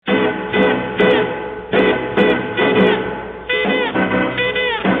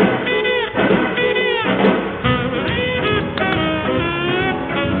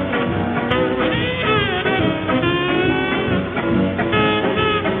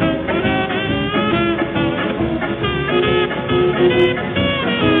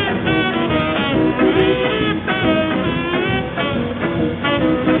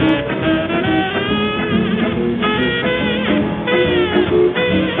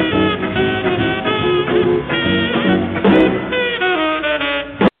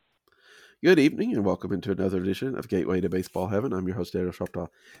Good evening and welcome into another edition of Gateway to Baseball Heaven. I'm your host, Daniel Shoptaw,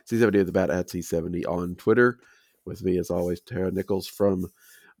 C70 of the Bat at C70 on Twitter. With me, as always, Tara Nichols from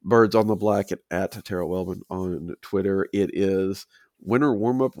Birds on the Black and at Tara Wellman on Twitter. It is winter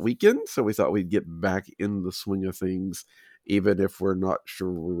warm-up weekend, so we thought we'd get back in the swing of things, even if we're not sure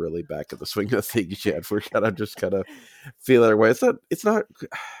we're really back in the swing of things yet. We're kind of feel our way. It's not, I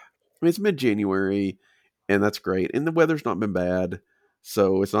mean, it's mid-January, and that's great. And the weather's not been bad,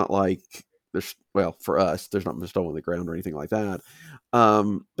 so it's not like for us, there's not been snow on the ground or anything like that.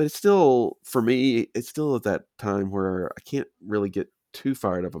 But it's still, for me, it's still at that time where I can't really get too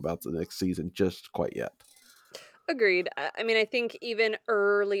fired up about the next season just quite yet. Agreed. I mean, I think even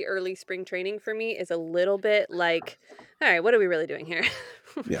early spring training for me is a little bit like, all right, what are we really doing here?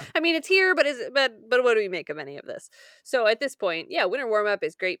 Yeah. I mean, it's here, but what do we make of any of this? So at this point, yeah, winter warm up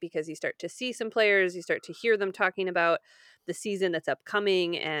is great because you start to see some players, you start to hear them talking about the season that's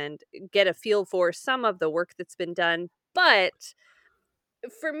upcoming and get a feel for some of the work that's been done. But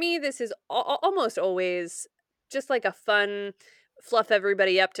for me, this is almost always just like a fun fluff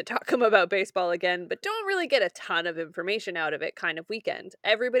everybody up to talk them about baseball again, but don't really get a ton of information out of it kind of weekend.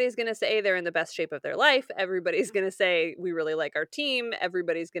 Everybody's going to say they're in the best shape of their life. Everybody's going to say we really like our team.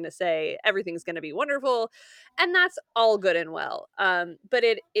 Everybody's going to say everything's going to be wonderful. And that's all good and well. But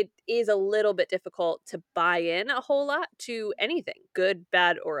it is a little bit difficult to buy in a whole lot to anything, good,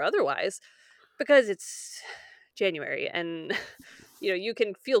 bad, or otherwise, because it's January and you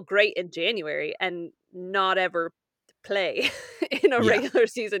can feel great in January and not ever play in a Yeah. regular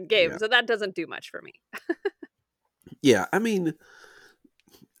season game. Yeah. So that doesn't do much for me. Yeah. I mean,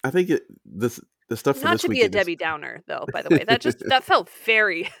 I think the stuff for Not this to be a weekend is Debbie Downer though, by the way. That felt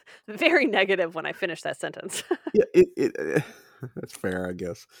very very negative when I finished that sentence. yeah, that's fair, I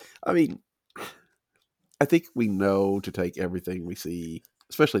guess. I mean, I think we know to take everything we see,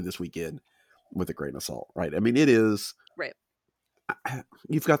 especially this weekend, with a grain of salt, right? I mean, it is. Right.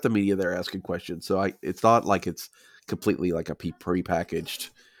 You've got the media there asking questions, so it's not like it's completely like a prepackaged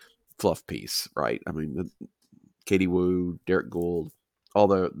fluff piece, right? I mean, Katie Wu, Derek Gould,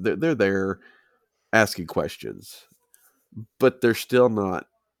 although they're there asking questions, but they're still not.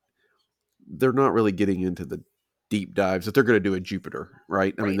 They're not really getting into the deep dives that they're going to do in Jupiter,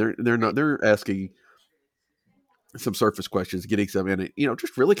 right? I mean, Right. they're not. Right. They're asking some surface questions, getting some in it,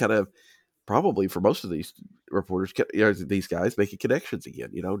 just really kind of probably for most of these reporters, these guys making connections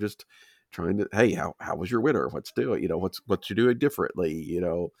again, just trying to, hey, how was your winter? What's doing, what you doing differently?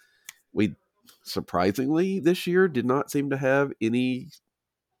 We surprisingly this year did not seem to have any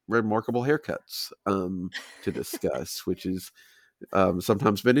remarkable haircuts to discuss, which is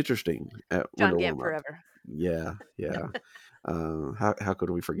sometimes been interesting at John winter Gant warm up. forever. Yeah, yeah. How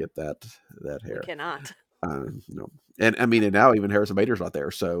could we forget that We hair? cannot. No, and I mean, and now even Harrison Bader's not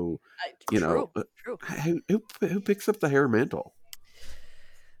there, so True. True. who picks up the hair mantle?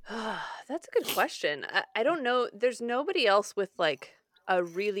 That's a good question. I don't know. There's nobody else with like a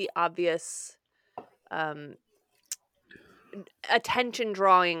really obvious um attention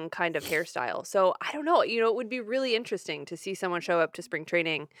drawing kind of hairstyle. So I don't know. It would be really interesting to see someone show up to spring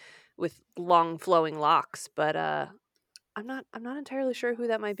training with long flowing locks, but I'm not entirely sure who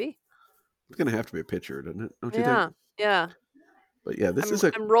that might be. It's gonna have to be a pitcher, doesn't it? Don't you think? Yeah. Yeah. But yeah,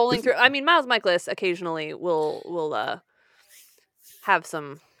 I'm rolling this through. I mean, Miles Michaelis occasionally will have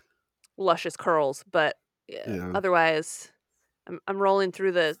some luscious curls, but yeah. otherwise I'm rolling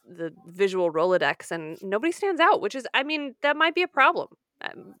through the visual Rolodex and nobody stands out, which is, I mean, that might be a problem.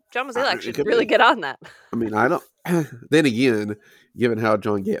 John Mozeliak It should could really be. get on that. I mean, I don't. Then again, given how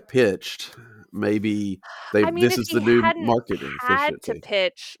John Gant pitched, maybe I mean, this if is he the new hadn't marketing had to efficiency.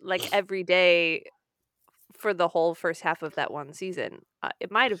 pitch like every day for the whole first half of that one season, it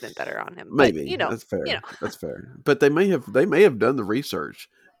might have been better on him. But Maybe that's you fair. know, That's fair. But they may have done the research,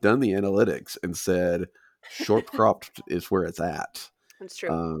 done the analytics, and said short cropped is where it's at. it's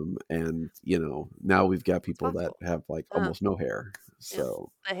true. And now we've got It's people that possible. have like Uh, almost no hair. yeah,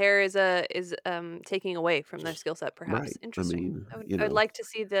 So the hair is taking away from their skill set. Perhaps right. I interesting. mean, I would like to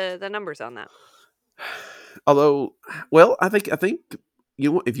see the numbers on that. although, well, I think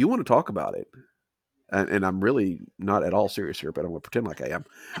if you want to talk about it, and I'm really not at all serious here, but I'm going to pretend like I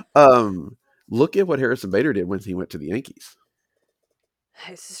am. Look at what Harrison Bader did when he went to the Yankees.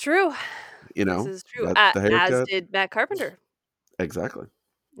 This is true. You This know is true. that the As haircut did Matt Carpenter. exactly.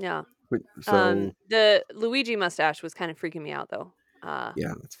 Yeah. So The Luigi mustache was kind of freaking me out though. Uh,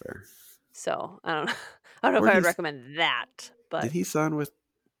 yeah, that's fair. so I don't I don't know if Where I would did recommend that, did but he sign with?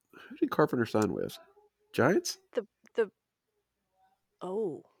 Who did Carpenter sign with? Giants? the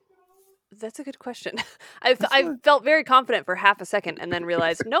oh, that's a good question. I I thought. felt very confident for half a second and then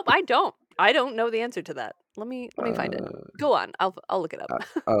realized, nope, I don't. I don't know the answer to that. Let me find it. Uh, Go on. I'll look it up.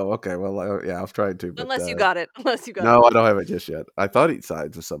 oh, okay. Well, yeah, I was trying to, but Unless you got it. Unless you got it. no, I don't have it just yet. I thought he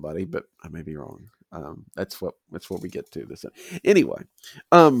sides with somebody, but I may be wrong. That's what we get to this. Anyway,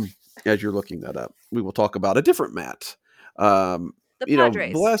 as you're looking that up, we will talk about a different Matt. The The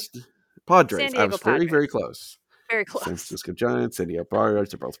Padres. last Padres. San I Diego was very, Padres. very close. Very San close. Francisco Giants, San Diego Padres.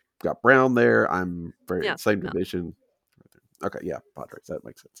 They both got Brown there. I'm very Yeah. same No. division. Okay, yeah, Padres. That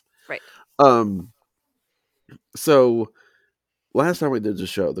makes sense. Right. Um, so last time we did the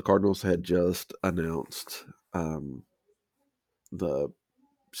show, the Cardinals had just announced the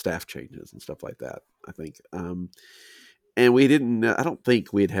staff changes and stuff like that. I think, and we didn't. I don't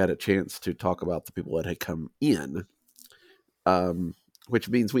think we'd had a chance to talk about the people that had come in, which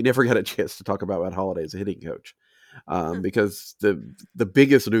means we never got a chance to talk about Matt Holliday as a hitting coach, because the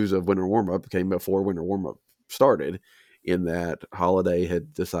biggest news of winter warm up came before winter warm up started, in that Holliday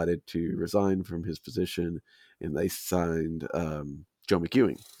had decided to resign from his position, and they signed Joe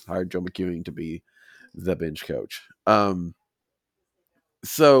McEwing, hired Joe McEwing to be the bench coach.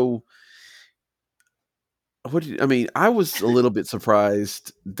 So I was a little bit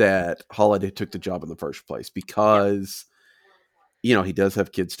surprised that Holiday took the job in the first place, Yeah. because he does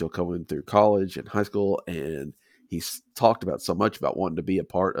have kids still coming through college and high school, and he's talked about so much about wanting to be a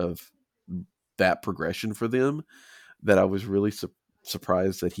part of that progression for them, that I was really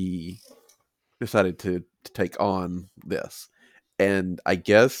surprised that he decided to take on this. And I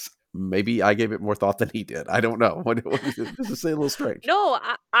guess maybe I gave it more thought than he did. I don't know. What does it say? A little strange. No,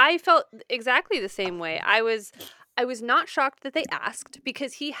 I felt exactly the same way. I was not shocked that they asked,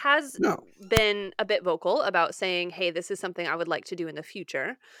 because he has No. been a bit vocal about saying, "Hey, this is something I would like to do in the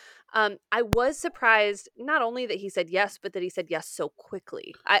future." I was surprised not only that he said yes, but that he said yes so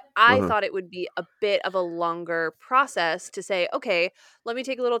quickly. I Uh-huh. thought it would be a bit of a longer process to say, "Okay, let me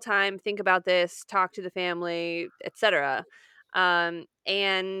take a little time, think about this, talk to the family, etc." And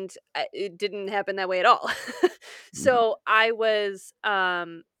it didn't happen that way at all. Mhm. So I was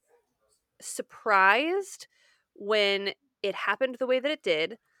surprised when it happened the way that it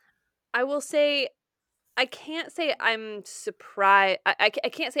did. I will say I can't say I'm surprised. I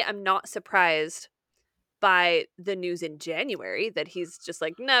can't say I'm not surprised by the news in January that he's just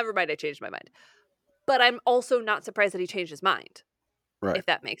like, never mind, I changed my mind. But I'm also not surprised that he changed his mind, Right. if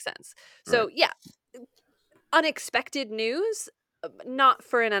that makes sense. Right. So, yeah, unexpected news, not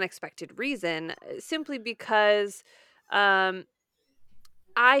for an unexpected reason, simply because um,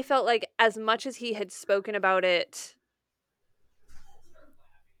 I felt like, as much as he had spoken about it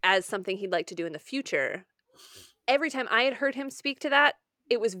as something he'd like to do in the future, every time I had heard him speak to that,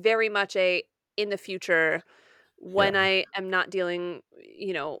 it was very much a in the future, Yeah. when I am not dealing,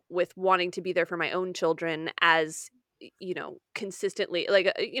 with wanting to be there for my own children as consistently,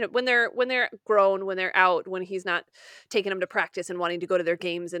 like, when they're grown, when they're out, when he's not taking them to practice and wanting to go to their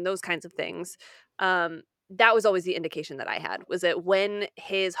games and those kinds of things. That was always the indication that I had, was that when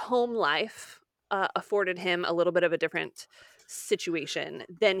his home life afforded him a little bit of a different situation,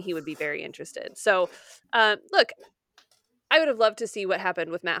 then he would be very interested. So, look, I would have loved to see what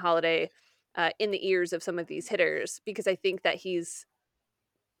happened with Matt Holliday in the ears of some of these hitters, because I think that he's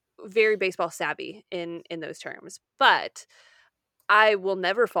very baseball savvy in those terms. But I will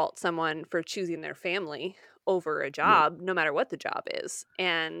never fault someone for choosing their family over a No. job, no matter what the job is.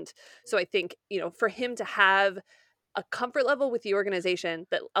 And so I think, for him to have a comfort level with the organization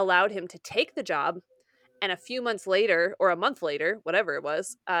that allowed him to take the job, and a few months later, or a month later, whatever it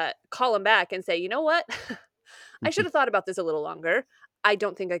was, call him back and say, "You know what? I should have thought about this a little longer. I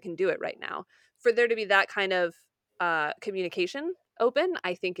don't think I can do it right now." For there to be that kind of communication open,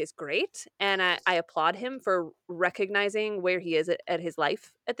 I think is great. And I applaud him for recognizing where he is at his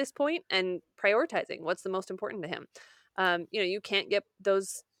life at this point, and prioritizing what's the most important to him. You can't get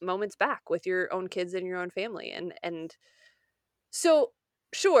those moments back with your own kids and your own family. And so,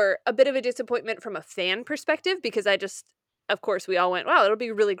 sure, a bit of a disappointment from a fan perspective, because of course, we all went, wow, it'll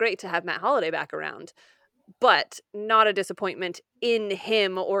be really great to have Matt Holliday back around, but not a disappointment in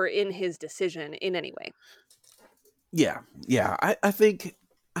him or in his decision in any way. Yeah. Yeah. I think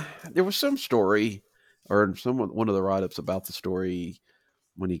there was some story, or one of the write ups about the story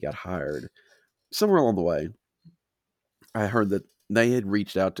when he got hired. Somewhere along the way, I heard that they had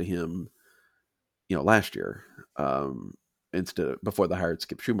reached out to him, last year, before they hired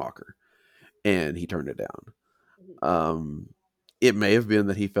Skip Schumacher, and he turned it down. Mhm. Um, it may have been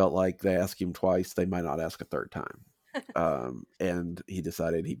that he felt like they asked him twice, they might not ask a third time, and he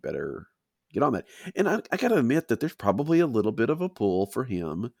decided he better get on that. And I got to admit that there's probably a little bit of a pull for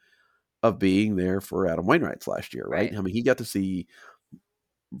him of being there for Adam Wainwright's last year, right? Right. I mean, he got to see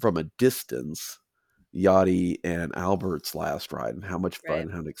from a distance Yachty and Albert's last ride and how much fun Right.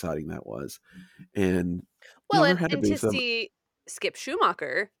 and how exciting that was. And Well, there had to and be to some. see Skip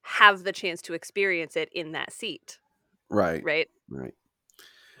Schumacher have the chance to experience it in that seat, Right, right? right.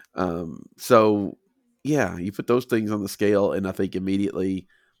 So yeah, you put those things on the scale, and I think immediately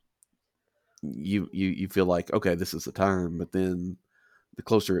you feel like, okay, this is the time. But then the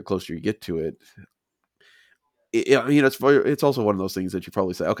closer you get to it, it's also one of those things that you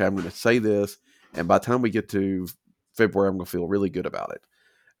probably say, okay, I'm going to say this, and by the time we get to February, I'm going to feel really good about it.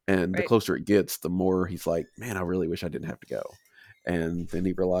 And the Right. closer it gets, the more he's like, man, I really wish I didn't have to go. And then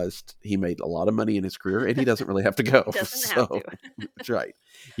he realized he made a lot of money in his career, and he doesn't really have to go. Doesn't have to. So that's right.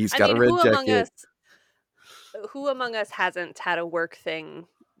 He's I got a mean, red jacket. who among us hasn't had a work thing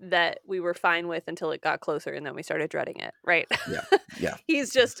that we were fine with until it got closer and then we started dreading it, right? Yeah, yeah,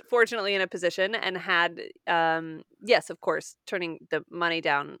 He's just fortunately in a position and had yes, of course, turning the money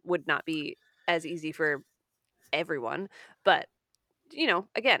down would not be as easy for everyone, but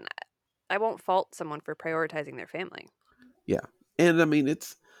again, I won't fault someone for prioritizing their family. yeah. And I mean,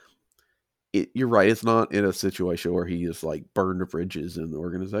 you're right. It's not in a situation where he is like burned the bridges in the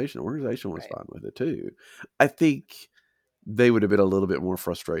organization. The organization was Right. fine with it too. I think they would have been a little bit more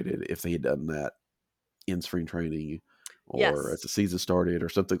frustrated if they had done that in spring training or as Yes. the season started or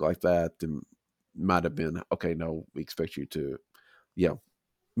something like that. Then might have been okay. No, we expect you to,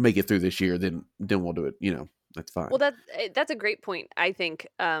 make it through this year. Then we'll do it. That's fine. Well, that's a great point, I think,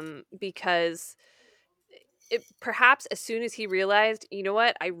 because perhaps as soon as he realized, you know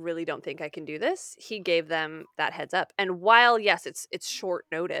what, I really don't think I can do this, he gave them that heads up. And while yes, it's short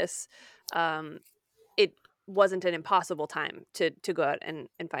notice, um, it wasn't an impossible time to go out and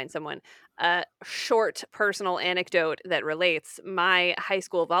find someone. Short personal anecdote that relates: my high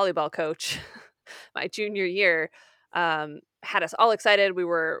school volleyball coach, my junior year, had us all excited. We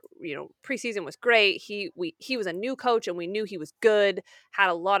were, preseason was great. He was a new coach, and we knew he was good. Had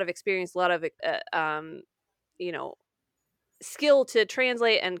a lot of experience, a lot of you know skill to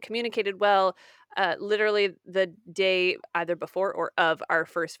translate and communicated well. Literally the day either before or of our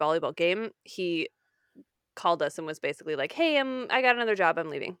first volleyball game, he called us and was basically like, "Hey, I got another job. I'm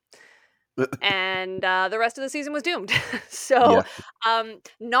leaving." And the rest of the season was doomed. So, Yeah,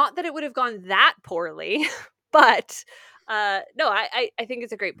 not that it would have gone that poorly, but no, I think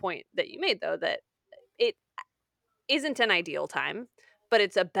it's a great point that you made, though, that it isn't an ideal time, but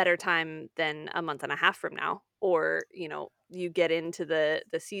it's a better time than a month and a half from now. Or, you get into the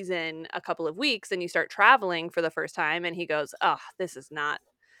season a couple of weeks and you start traveling for the first time and he goes, "Oh, this is not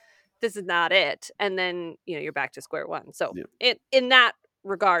it." And then, you're back to square one. So, yeah, in that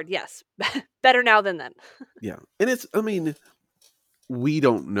regard, yes. Better now than then. yeah. And I mean, we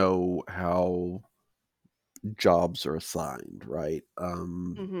don't know how jobs are assigned, right?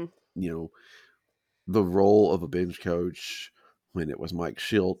 Mhm. You know, the role of a bench coach when it was Mike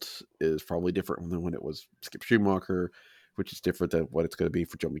Schilt is probably different than when it was Skip Schumacher, which is different than what it's going to be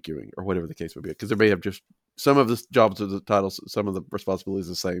for Joe McEwing or whatever the case may be. Because there may have just some of the jobs or the titles, some of the responsibilities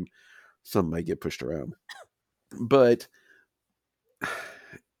the same, some may get pushed around. But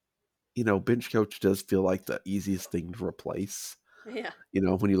bench coach does feel like the easiest thing to replace. Yeah.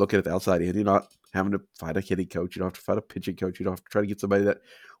 When you look at it the outside in, you're not having to find a hitting coach. You don't have to find a pitching coach. You don't have to try to get somebody that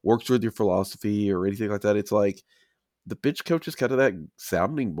works with your philosophy or anything like that. It's like the bench coach is kind of that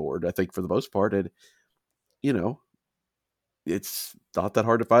sounding board, I think, for the most part. And, you know, it's not that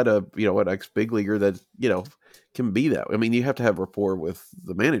hard to find an ex big leaguer that, can be that. I mean, you have to have rapport with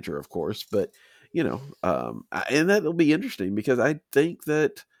the manager, of course, but, and that'll be interesting because I think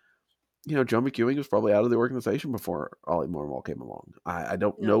that, John McEwing was probably out of the organization before Ollie Marmol came along. I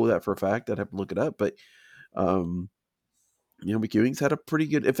don't No. know that for a fact. I'd have to look it up, but um, McEwing's had a pretty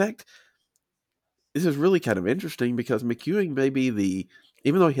good. In fact, this is really kind of interesting because McEwing may be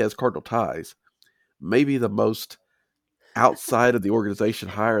even though he has Cardinal ties, maybe the most outside of the organization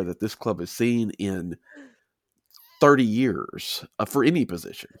hire that this club has seen in 30 years for any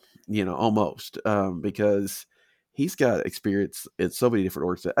position. Almost because he's got experience in so many different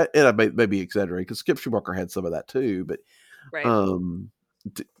orgs. And I may be exaggerating because Skip Schumacher had some of that too, but Right. um,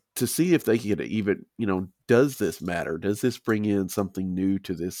 to see if they could even, does this matter? Does this bring in something new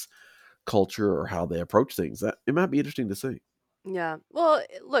to this culture or how they approach things? That it might be interesting to see. Yeah. Well,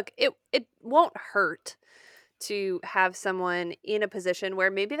 look, it won't hurt to have someone in a position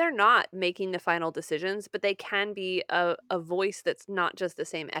where maybe they're not making the final decisions, but they can be a voice that's not just the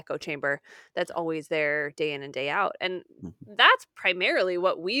same echo chamber that's always there day in and day out. And that's primarily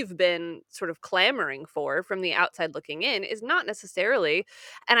what we've been sort of clamoring for from the outside looking in, is not necessarily,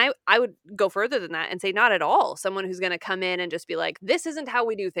 and I would go further than that and say not at all, someone who's going to come in and just be like, this isn't how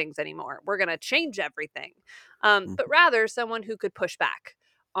we do things anymore, we're going to change everything. But rather someone who could push back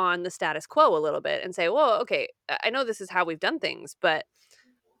on the status quo a little bit and say, well, okay, I know this is how we've done things, but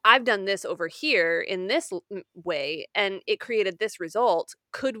I've done this over here in this way, and it created this result.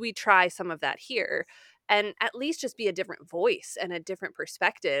 Could we try some of that here? And at least just be a different voice and a different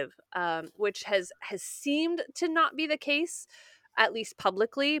perspective, which has seemed to not be the case, at least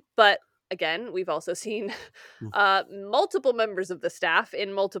publicly. But again, we've also seen multiple members of the staff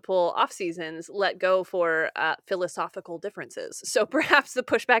in multiple off seasons let go for philosophical differences. So perhaps the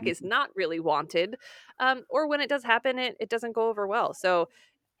pushback is not really wanted, or when it does happen, it doesn't go over well. So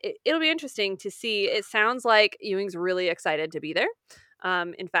it'll be interesting to see. It sounds like Ewing's really excited to be there.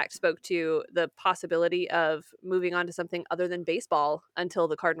 In fact, spoke to the possibility of moving on to something other than baseball until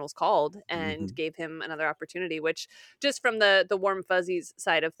the Cardinals called and gave him another opportunity, which just from the warm fuzzies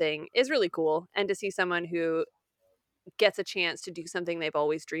side of thing is really cool. And to see someone who gets a chance to do something they've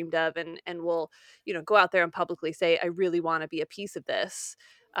always dreamed of and will, go out there and publicly say, I really want to be a piece of this.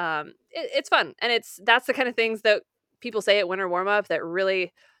 It's fun. And that's the kind of things that people say at winter warm up that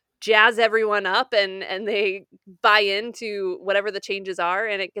really jazz everyone up, and they buy into whatever the changes are,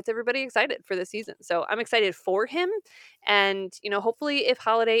 and it gets everybody excited for the season. So I'm excited for him. And, hopefully if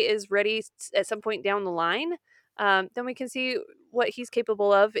Holiday is ready at some point down the line, then we can see what he's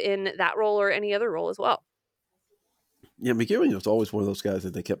capable of in that role or any other role as well. Yeah, McEwing was always one of those guys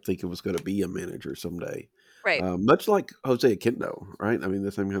that they kept thinking was going to be a manager someday. Right. Much like Jose Aquino, right? I mean,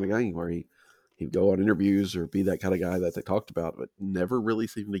 the same kind of guy where he'd go on interviews or be that kind of guy that they talked about, but never really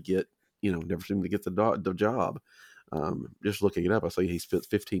seemed to get, the job. Just looking it up, I say he spent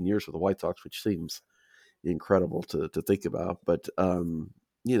 15 years with the White Sox, which seems incredible to think about. But and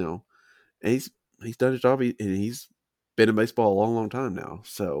he's done his job, and he's been in baseball a long, long time now.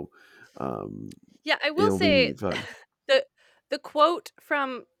 So yeah, I will it'll say be fun. the quote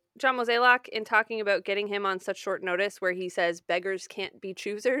from John Mozeliak in talking about getting him on such short notice, where he says beggars can't be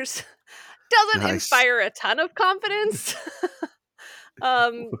choosers, doesn't Nice. inspire a ton of confidence.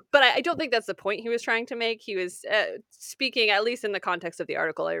 But I don't think that's the point he was trying to make. He was speaking, at least in the context of the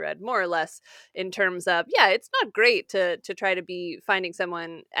article I read, more or less in terms of, yeah, it's not great to try to be finding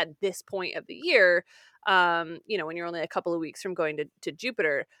someone at this point of the year, when you're only a couple of weeks from going to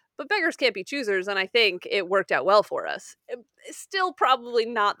Jupiter. But beggars can't be choosers, and I think it worked out well for us. It's still probably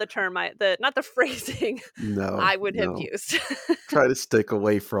not the term not the phrasing No, I would have no. used. Try to stick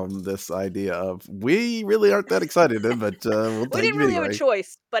away from this idea of we really aren't that excited, but we'll We take didn't you really have a anyway.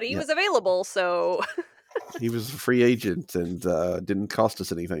 choice, but he Yeah, was available, so he was a free agent and didn't cost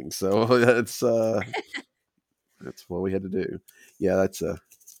us anything, so that's what we had to do. Yeah, that's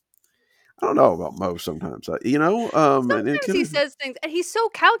I don't know about Mo sometimes, and it sometimes could he have, says things, and he's so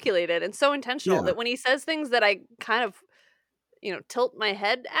calculated and so intentional yeah. that when he says things that I kind of, tilt my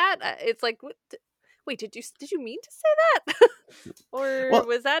head at, it's like, wait, did you mean to say that? Or Well,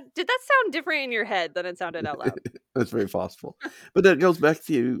 did that sound different in your head than it sounded out loud? that's very possible. But that goes back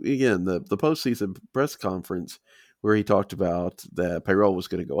to again the postseason press conference where he talked about that payroll was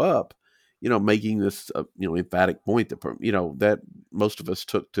going to go up. Making this emphatic point that that most of us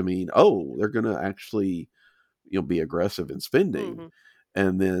took to mean, oh, they're going to actually be aggressive in spending. Hmm.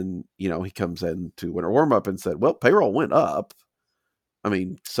 And then he comes into winter warm up and said, well, payroll went up. I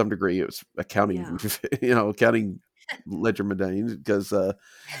mean, to some degree, it was accounting, Yeah. accounting ledger mundane because of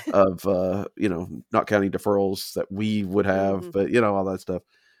not counting deferrals that we would have, Hmm. but all that stuff.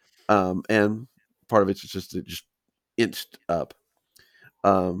 And part of it's just it just inched up.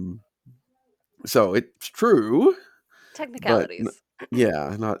 Um, so it's true, but Technicalities.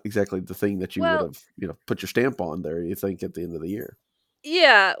 yeah, not exactly the thing that you would Well, have put your stamp on there. You think at the end of the year,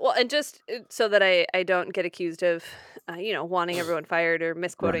 yeah, well, and just so that I don't get accused of, wanting everyone fired or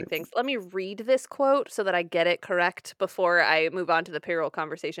misquoting right? things, let me read this quote so that I get it correct before I move on to the payroll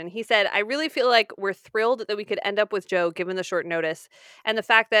conversation. He said, I really feel like we're thrilled that we could end up with Joe given the short notice and the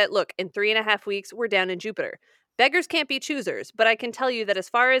fact that, look, in 3.5 weeks, we're down in Jupiter. Beggars can't be choosers, but I can tell you that as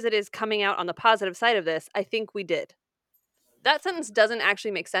far as it is coming out on the positive side of this, I think we did. That sentence doesn't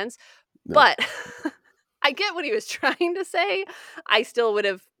actually make sense, No, but I get what he was trying to say. I still would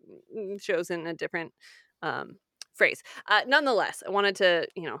have chosen a different um, phrase. Nonetheless, I wanted to,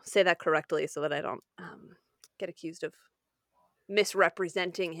 say that correctly so that I don't get accused of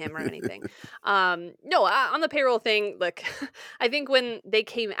misrepresenting him or anything. No, on the payroll thing, look, I think when they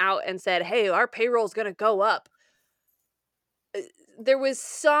came out and said, hey, our payroll's going to go up, there was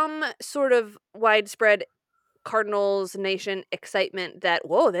some sort of widespread Cardinals Nation excitement that,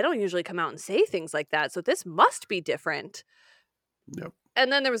 whoa, they don't usually come out and say things like that, so this must be different. Yep.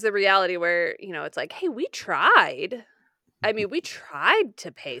 And then there was the reality where, it's like, hey, we tried. I mean, we tried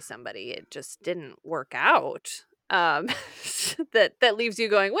to pay somebody. It just didn't work out. That leaves you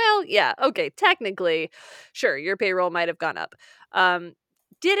going, well, yeah, okay, technically, sure, your payroll might have gone up.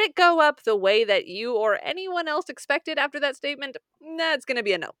 Did it go up the way that you or anyone else expected after that statement? Nah, it's going to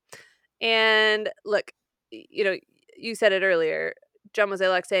be a no. And look, you said it earlier, John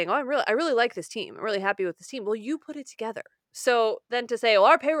Mozeliak saying, oh, I really like this team. I'm really happy with this team. Well, you put it together. So then to say, well,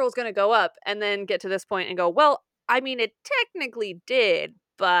 our payroll is going to go up, and then get to this point and go, well, I mean, it technically did,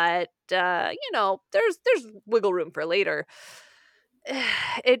 but there's wiggle room for later.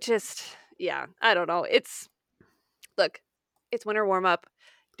 It just, yeah, I don't know. It's winter warm up.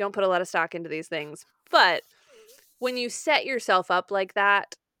 Don't put a lot of stock into these things, but when you set yourself up like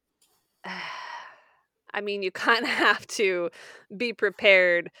that, I mean, you kind of have to be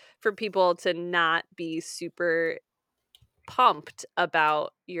prepared for people to not be super pumped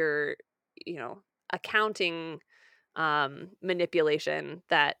about your, accounting manipulation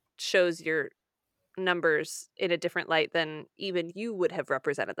that shows your numbers in a different light than even you would have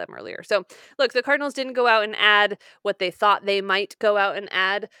represented them earlier. So, look, the Cardinals didn't go out and add what they thought they might go out and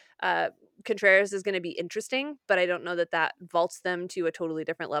add. Contreras is going to be interesting, but I don't know that vaults them to a totally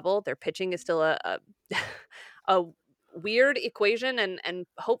different level. Their pitching is still a a weird equation, and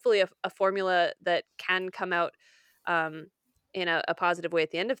hopefully a formula that can come out in a positive way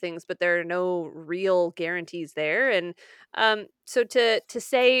at the end of things, but there are no real guarantees there. And so to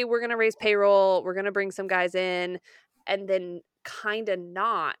say we're going to raise payroll, we're going to bring some guys in, and then kind of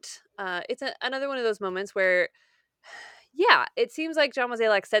not, it's another one of those moments where, yeah, it seems like John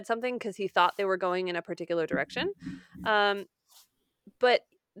Mozeliak said something because he thought they were going in a particular direction, but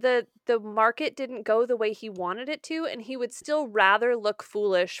the market didn't go the way he wanted it to, and he would still rather look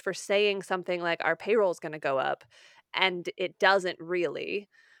foolish for saying something like our payroll is going to go up, and it doesn't really,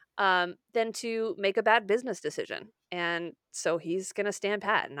 than to make a bad business decision. And so he's going to stand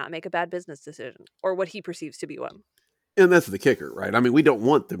pat and not make a bad business decision, or what he perceives to be one. And that's the kicker, right? I mean, we don't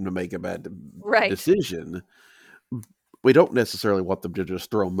want them to make a bad decision. We don't necessarily want them to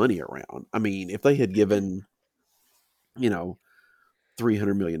just throw money around. I mean, if they had given,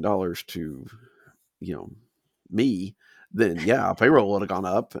 $300 million to, me, then yeah, payroll would have gone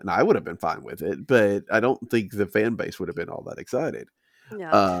up and I would have been fine with it. But I don't think the fan base would have been all that excited.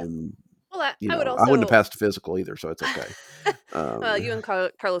 Yeah. Well, I would also, I wouldn't have passed physical either, so it's okay. Well, you and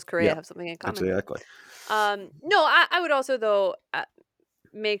Carlos Correa have something in common. Exactly. No, I would also, though,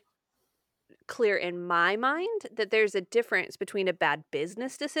 make clear in my mind that there's a difference between a bad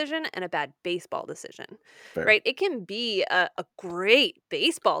business decision and a bad baseball decision. Fair. Right? It can be a great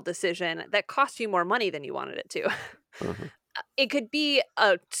baseball decision that costs you more money than you wanted it to. Uh-huh. It could be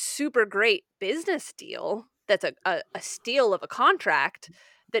a super great business deal that's a steal of a contract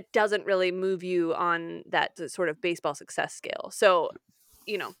that doesn't really move you on that sort of baseball success scale. So,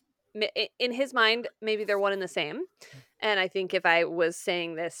 in his mind, maybe they're one and the same. And I think if I was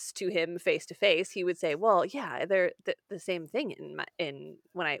saying this to him face to face, he would say, "Well, yeah, they're the same thing." In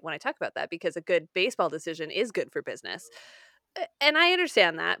when I talk about that, because a good baseball decision is good for business, and I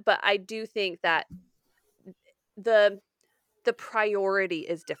understand that, but I do think that the priority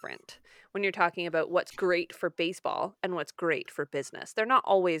is different when you're talking about what's great for baseball and what's great for business. They're not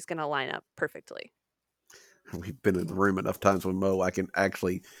always going to line up perfectly. We've been in the room enough times with Mo, I can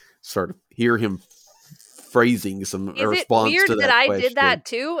actually sort of hear him phrasing some response to that. Is it weird that I did that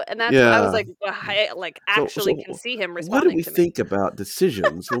too? And that's what I was like, well, I actually can see him responding. What do we think about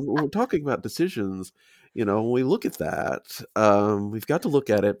decisions? when we're talking about decisions, when we look at that, we've got to look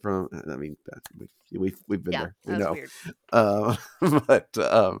at it from, I mean, we've been there, we know. But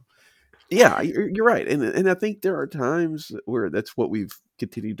yeah, you're right. And I think there are times where that's what we've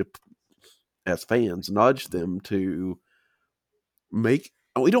continued to, as fans, nudge them to make.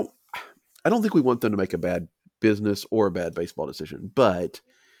 I don't think we want them to make a bad business or a bad baseball decision, but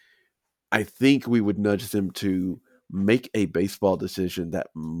I think we would nudge them to make a baseball decision that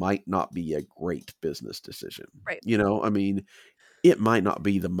might not be a great business decision. Right. I mean, it might not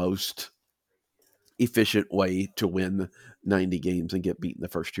be the most efficient way to win 90 games and get beaten the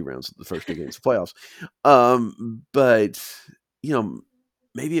first two games of the playoffs. But,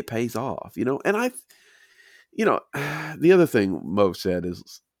 maybe it pays off, and the other thing Mo said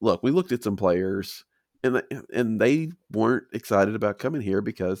is, look, we looked at some players and they weren't excited about coming here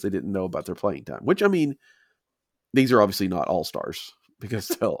because they didn't know about their playing time. Which, I mean, these are obviously not all stars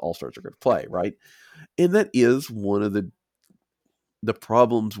because all stars are going to play, right? And that is one of the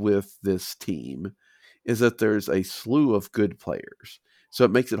problems with this team is that there's a slew of good players, so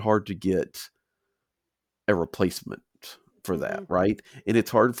it makes it hard to get a replacement for that, right? And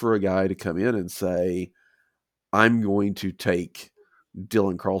it's hard for a guy to come in and say, I'm going to take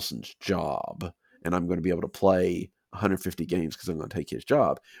Dylan Carlson's job and I'm going to be able to play 150 games because I'm going to take his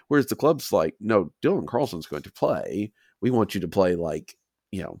job. Whereas the club's like, no, Dylan Carlson's going to play. We want you to play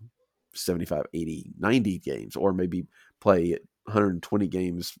 75, 80, 90 games, or maybe play 120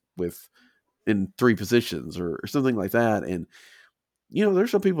 games in 3 positions or something like that. And,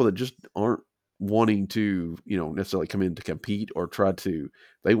 there's some people that just aren't wanting to, necessarily come in to compete or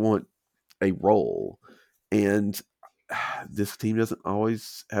they want a role. And this team doesn't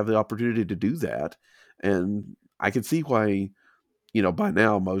always have the opportunity to do that. And I can see why, by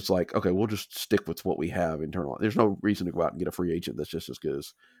now most like, okay, we'll just stick with what we have internal. There's no reason to go out and get a free agent that's just as good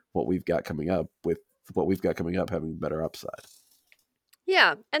as what we've got coming up, having better upside.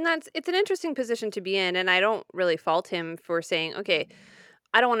 Yeah, and it's an interesting position to be in, and I don't really fault him for saying, okay,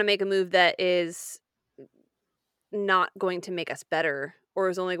 I don't want to make a move that is not going to make us better or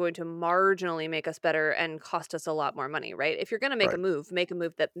is only going to marginally make us better and cost us a lot more money, right? If you're going to make a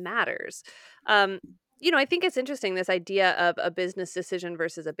move that matters. I think it's interesting, this idea of a business decision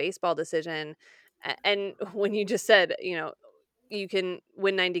versus a baseball decision. And when you just said, you can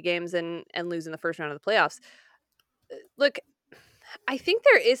win 90 games and lose in the first round of the playoffs. Look, I think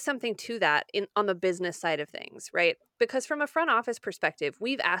there is something to that on the business side of things, right? Because from a front office perspective,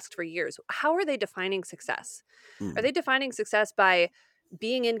 we've asked for years, how are they defining success? Are they defining success by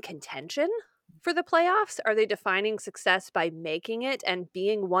being in contention for the playoffs? Are they defining success by making it and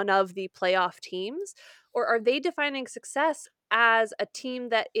being one of the playoff teams? Or are they defining success as a team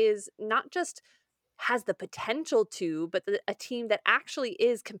that is not just has the potential to, but a team that actually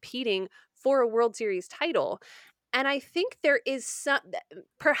is competing for a World Series title? And I think there is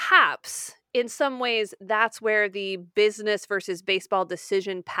perhaps in some ways, that's where the business versus baseball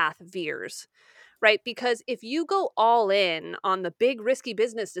decision path veers, right? Because if you go all in on the big risky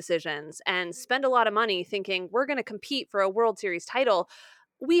business decisions and spend a lot of money thinking we're going to compete for a World Series title,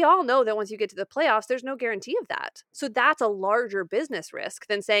 we all know that once you get to the playoffs, there's no guarantee of that. So that's a larger business risk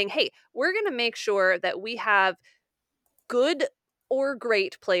than saying, hey, we're going to make sure that we have good or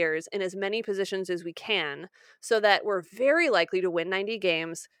great players in as many positions as we can so that we're very likely to win 90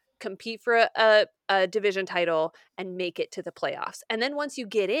 games, compete for a division title, and make it to the playoffs. And then once you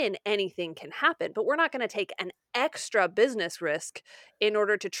get in, anything can happen. But we're not going to take an extra business risk in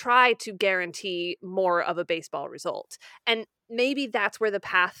order to try to guarantee more of a baseball result. And maybe that's where the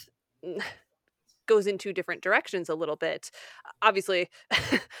path goes in 2 different directions a little bit. Obviously,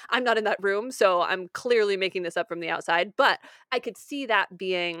 I'm not in that room, so I'm clearly making this up from the outside, but I could see that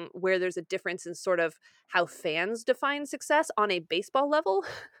being where there's a difference in sort of how fans define success on a baseball level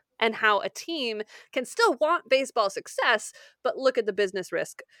and how a team can still want baseball success, but look at the business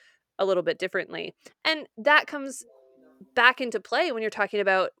risk a little bit differently. And that comes back into play when you're talking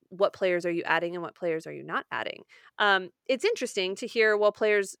about what players are you adding and what players are you not adding. It's interesting to hear, well,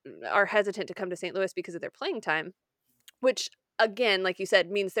 players are hesitant to come to St. Louis because of their playing time, which, again, like you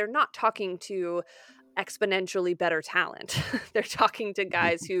said, means they're not talking to exponentially better talent. They're talking to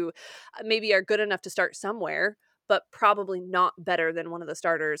guys who maybe are good enough to start somewhere, but probably not better than one of the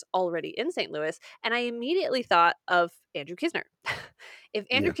starters already in St. Louis. And I immediately thought of Andrew Knizner. If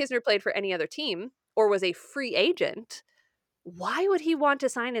Andrew Knizner played for any other team or was a free agent, why would he want to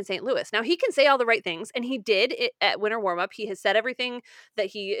sign in St. Louis? Now, he can say all the right things, and he did it at winter warmup. He has said everything that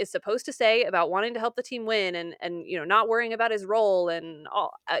he is supposed to say about wanting to help the team win and not worrying about his role and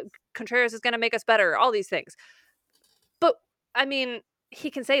all. Contreras is going to make us better, all these things. But, I mean, he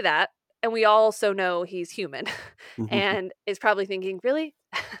can say that, and we also know he's human and is probably thinking, really?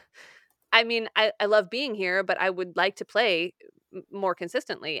 I mean, I love being here, but I would like to play more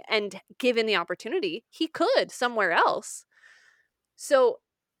consistently. And given the opportunity, he could somewhere else. So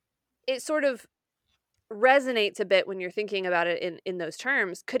it sort of resonates a bit when you're thinking about it in those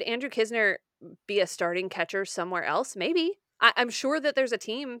terms. Could Andrew Knizner be a starting catcher somewhere else? Maybe. I'm sure that there's a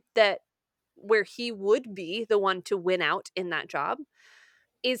team where he would be the one to win out in that job.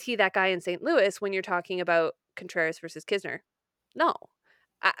 Is he that guy in St. Louis when you're talking about Contreras versus Knizner? No.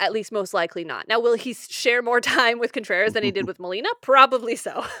 At least most likely not. Now, will he share more time with Contreras than he did with Molina? Probably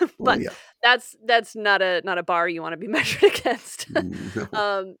so. But that's not a bar you want to be measured against.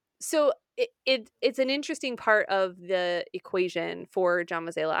 So it's an interesting part of the equation for John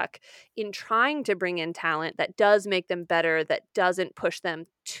Mozeliak in trying to bring in talent that does make them better, that doesn't push them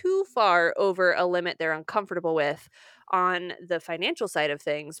too far over a limit they're uncomfortable with on the financial side of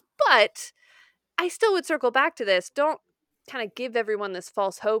things. But I still would circle back to this. Don't kind of give everyone this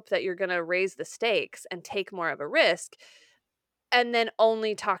false hope that you're going to raise the stakes and take more of a risk and then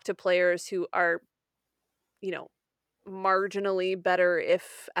only talk to players who are, you know, marginally better,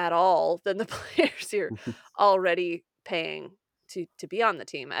 if at all, than the players you're already paying to be on the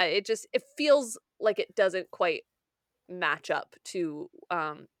team. It feels like it doesn't quite match up to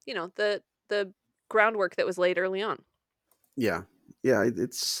the groundwork that was laid early on. Yeah, yeah,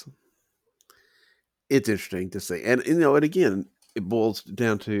 it's interesting to see, and and again, it boils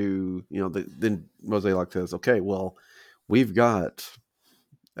down to then Mosaic says, okay, well, we've got,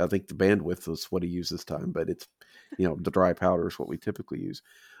 I think the bandwidth was what he used this time, but it's the dry powder is what we typically use.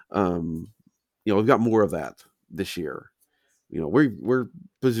 Um, we've got more of that this year. We're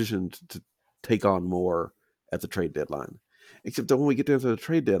positioned to take on more at the trade deadline. Except that when we get down to the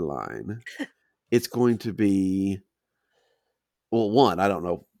trade deadline, it's going to be, well, one, I don't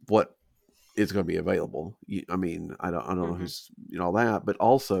know what is going to be available. I mean, I don't know Mhm. who's all that, but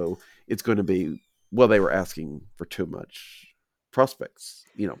also it's going to be, well, they were asking for too much prospects,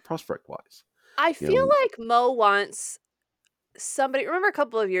 prospect wise. I You feel know, like Mo wants somebody. Remember a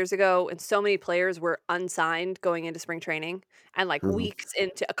couple of years ago when so many players were unsigned going into spring training and like mhm, weeks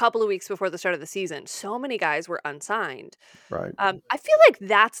into a couple of weeks before the start of the season, so many guys were unsigned. right. I feel like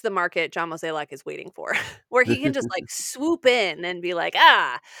that's the market John Mozeliak is waiting for, where he can just like swoop in and be like,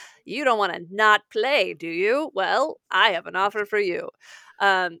 "Ah, you don't want to not play, do you? Well, I have an offer for you."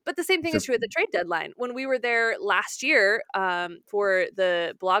 But the same thing is Except, true at the trade deadline. When we were there last year for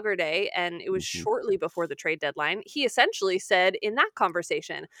the Blogger Day, and it was mhm, shortly before the trade deadline, he essentially said in that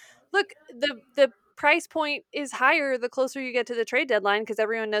conversation, "Look, the price point is higher the closer you get to the trade deadline because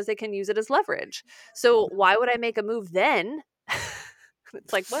everyone knows they can use it as leverage. So why would I make a move then?"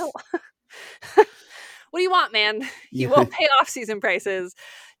 It's like, well, what do you want, man? You yeah, won't pay off season prices.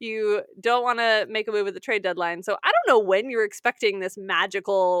 You don't want to make a move at the trade deadline. So I don't know when you're expecting this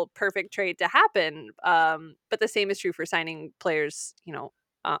magical perfect trade to happen. But the same is true for signing players,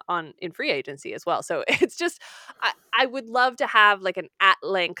 on in free agency as well. So it's just, I would love to have like an at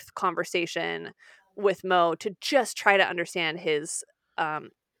length conversation with Mo to just try to understand um,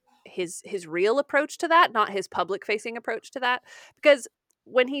 his real approach to that, not his public facing approach to that, because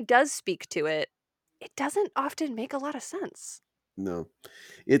when he does speak to it, it doesn't often make a lot of sense. no,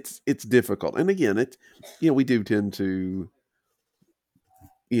 it's difficult, and again, we do tend to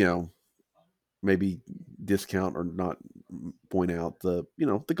you know maybe discount or not point out the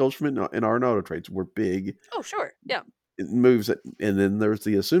Goldschmidt and Arenado trades were big Oh, sure. Yeah. moves, and then there's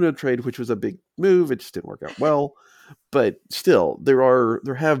the Asuna trade, which was a big move. It just didn't work out well, but still,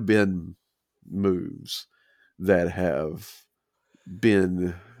 there have been moves that have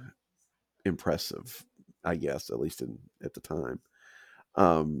been impressive, I guess, at least at the time.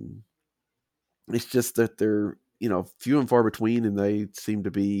 Um, it's just that they're few and far between, and they seem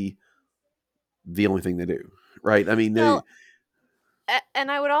to be the only thing they do. Right? I mean, Well,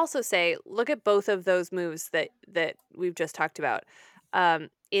 and I would also say, look at both of those moves that we've just talked about.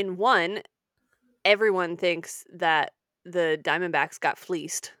 In one, everyone thinks that the Diamondbacks got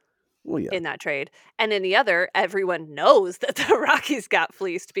fleeced well, yeah, in that trade. And in the other, everyone knows that the Rockies got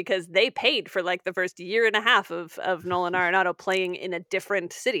fleeced because they paid for like the first year and a half of Nolan Arenado playing in a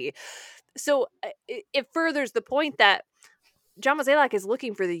different city. So it furthers the point that John Mozeliak is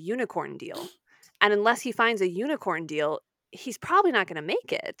looking for the unicorn deal. And unless he finds a unicorn deal, he's probably not going to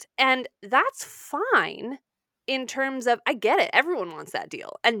make it. And that's fine in terms of, I get it. Everyone wants that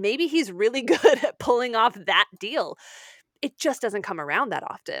deal. And maybe he's really good at pulling off that deal. It just doesn't come around that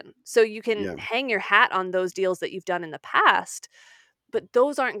often. So you can yeah, hang your hat on those deals that you've done in the past, but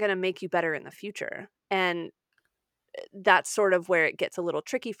those aren't going to make you better in the future. And that's sort of where it gets a little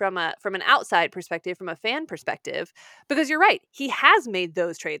tricky from an outside perspective, from a fan perspective, because you're right. He has made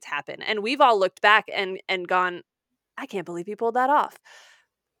those trades happen and we've all looked back and gone, I can't believe he pulled that off.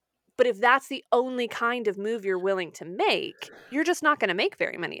 But if that's the only kind of move you're willing to make, you're just not going to make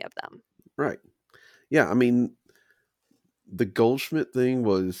very many of them. right. Yeah, I mean, the Goldschmidt thing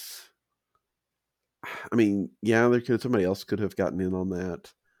was. I mean, yeah, somebody else could have gotten in on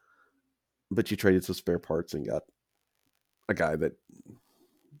that, but you traded some spare parts and got a guy that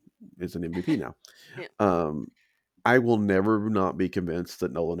is an MVP now. Yeah. Um, I will never not be convinced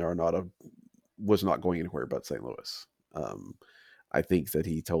that Nolan Arenado was not going anywhere but St. Louis. Um, I think that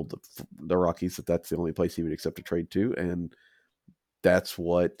he told the Rockies that that's the only place he would accept a trade to, and that's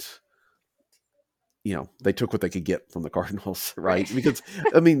what, they took what they could get from the Cardinals, right? Right. Because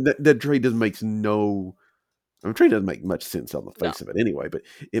I mean that trade doesn't make no. I mean, trade doesn't make much sense on the No. face of it anyway, but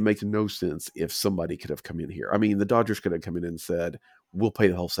it makes no sense if somebody could have come in here. I mean, the Dodgers could have come in and said, "We'll pay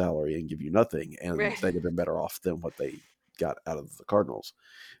the whole salary and give you nothing," and Right. they'd have been better off than what they got out of the Cardinals.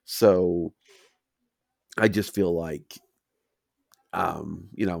 So I just feel like, and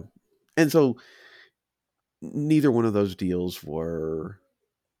so neither one of those deals were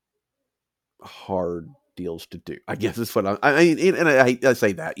hard deals to do. I guess that's what I mean, and I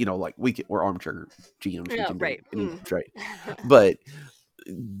say that, like we're armchair GMs, we Yeah, can do right. any Mm. trade, but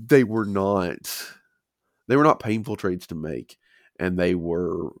they were not they were not painful trades to make, and they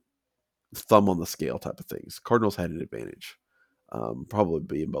were thumb on the scale type of things. Cardinals had an advantage, probably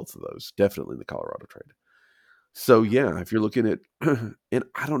be in both of those, definitely in the Colorado trade. So yeah, if you're looking at, and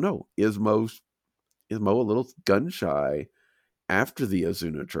I don't know, is Mo a little gun shy after the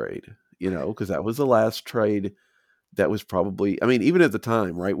Azuna trade? Because that was the last trade that was probably. I mean, even at the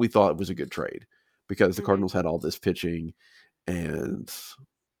time, right? We thought it was a good trade because the Mhm. Cardinals had all this pitching, and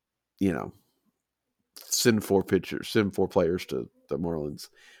you know, send four players to the Marlins.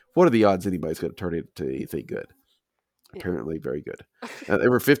 What are the odds anybody's going to turn it to anything good? Yeah. Apparently, very good. They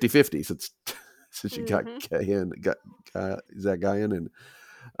were 50-50 since you got Mhm. Zach Gallen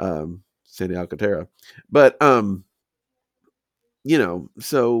and Sandy Alcantara, but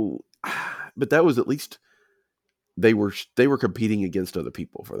so, but that was at least they were competing against other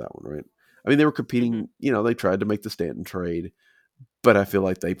people for that one, right? I mean, they were Mhm. competing. They tried to make the Stanton trade, but I feel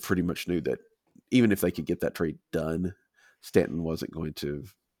like they pretty much knew that even if they could get that trade done, Stanton wasn't going to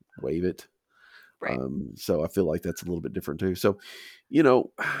waive it. Right. So I feel like that's a little bit different too. So, you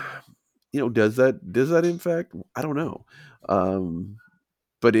know, does that in fact? I don't know,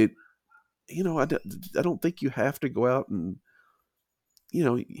 but I don't think you have to go out and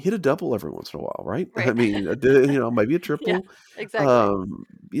hit a double every once in a while, right? I Right. mean, maybe a Yeah, triple.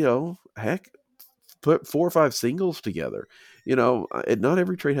 exactly. Heck, put 4 or 5 singles together. And not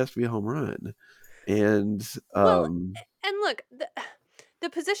every trade has to be a home run. And Well, and look, the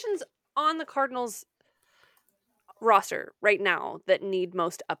positions on the Cardinals roster right now that need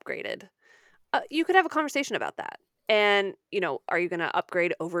most upgraded, you could have a conversation about that. And, are you going to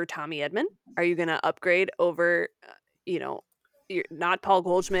upgrade over Tommy Edman? Are you going to upgrade over, you know, not Paul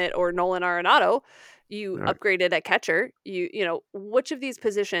Goldschmidt or Nolan Arenado? You all right, upgraded at catcher. Which of these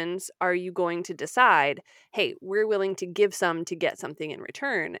positions are you going to decide, hey, we're willing to give some to get something in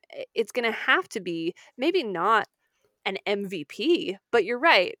return? It's going to have to be maybe not an MVP, but you're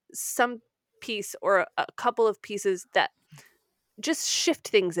right, some piece or a couple of pieces that just shift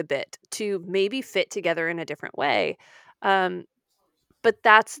things a bit to maybe fit together in a different way. Um, but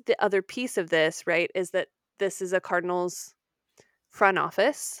that's the other piece of this, right? Is that this is a Cardinals front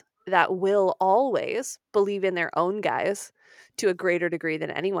office that will always believe in their own guys to a greater degree than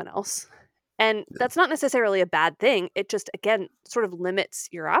anyone else. And that's not necessarily a bad thing. It just, again, sort of limits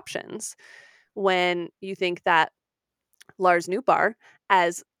your options when you think that Lars Nootbaar,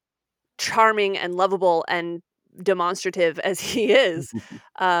 as charming and lovable and demonstrative as he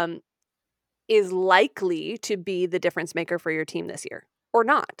um, is likely to be the difference maker for your team this year or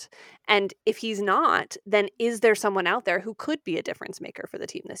not. And if he's not, then is there someone out there who could be a difference maker for the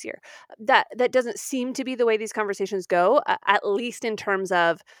team this year? That doesn't seem to be the way these conversations go, at least in terms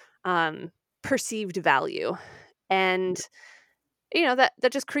of um, perceived value. And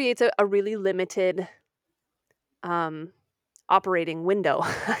that just creates a really limited um, operating window,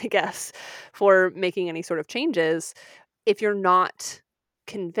 I guess, for making any sort of changes if you're not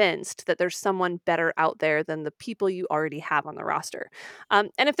convinced that there's someone better out there than the people you already have on the roster. And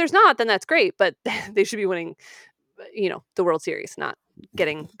if there's not, then that's great, but they should be winning, the World Series, not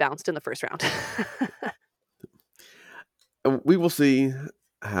getting bounced in the first round. we will see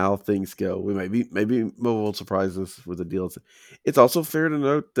how things go. We maybe Mo will surprise us with the deals. It's also fair to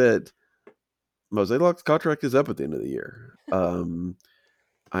note that Mozeliak's contract is up at the end of the year.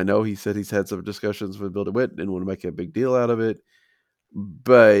 I know he said he's had some discussions with Bill DeWitt and want to make a big deal out of it.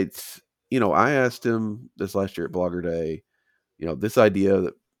 But, I asked him this last year at Blogger Day, this idea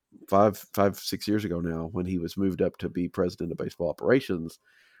that 6 years ago now, when he was moved up to be president of baseball operations,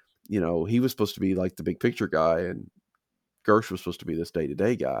 he was supposed to be like the big picture guy, and Gersh was supposed to be this day to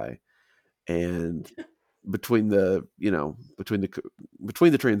day guy. And between the,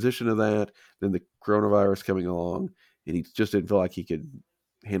 between the transition of that, then the coronavirus coming along, and he just didn't feel like he could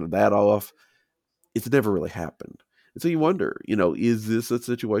handle that off. It's never really happened. And so you wonder, is this a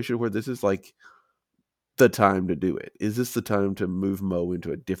situation where this is like the time to do it? Is this the time to move Mo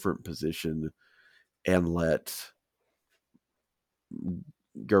into a different position and let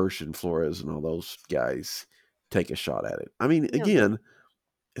Gersh and Flores and all those guys take a shot at it. I mean, No, again,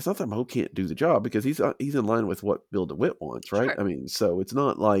 it's not that Mo can't do the job because he's in line with what Bill DeWitt wants, right? sure. I mean, so it's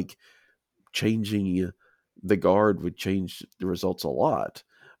not like changing the guard would change the results a lot,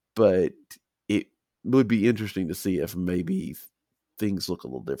 but it would be interesting to see if maybe things look a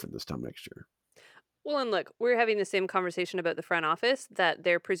little different this time next year. Well, and look, we're having the same conversation about the front office that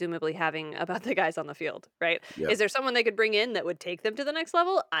they're presumably having about the guys on the field, right? Yeah. Is there someone they could bring in that would take them to the next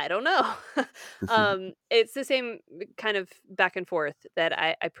level? I don't know. It's the same kind of back and forth that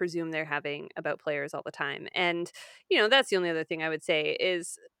I presume they're having about players all the time. And, that's the only other thing I would say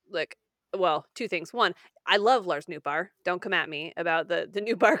is, look, well, two things. One, I love Lars Nootbaar. Don't come at me about the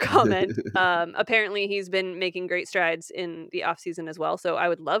Nootbaar comment. Apparently, he's been making great strides in the offseason as well. So I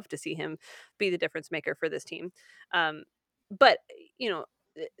would love to see him be the difference maker for this team. But you know,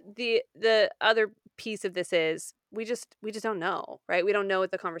 the other piece of this is we just don't know, right? We don't know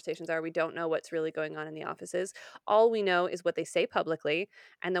what the conversations are. We don't know what's really going on in the offices. All we know is what they say publicly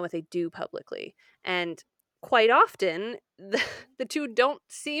and then what they do publicly. And quite often the two don't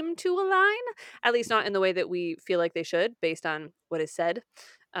seem to align, at least not in the way that we feel like they should based on what is said.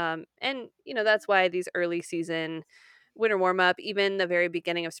 And that's why these early season winter warm up, even the very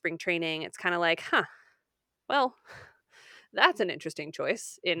beginning of spring training, it's kind of like, well, that's an interesting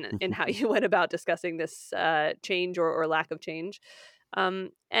choice in how you went about discussing this change or lack of change.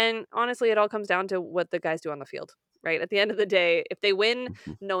 And honestly, it all comes down to what the guys do on the field, right? At the end of the day, if they win,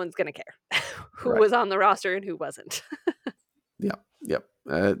 no one's going to care who Right. was on the roster and who wasn't. Yep. Yep.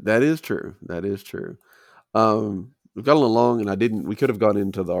 That is true. That is true. We've got a little long, and we could have gone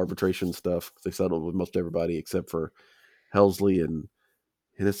into the arbitration stuff. They settled with most everybody except for Helsley and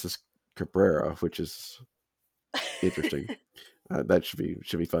Genesis Cabrera, which is interesting. That should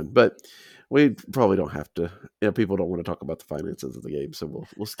be fun, but we probably don't have to. People don't want to talk about the finances of the game, so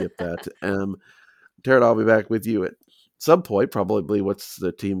we'll skip that. Tara, I'll be back with you at some point, probably once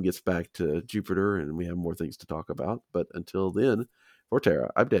the team gets back to Jupiter and we have more things to talk about. But until then, for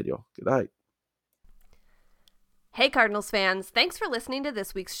Tara, I'm Daniel. Good night. Hey, Cardinals fans, thanks for listening to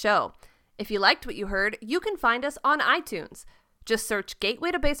this week's show. If you liked what you heard, you can find us on iTunes. Just search Gateway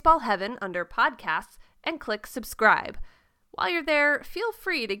to Baseball Heaven under podcasts and click subscribe. While you're there, feel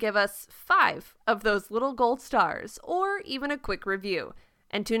free to give us 5 of those little gold stars or even a quick review.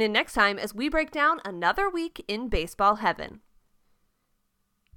 And tune in next time as we break down another week in baseball heaven.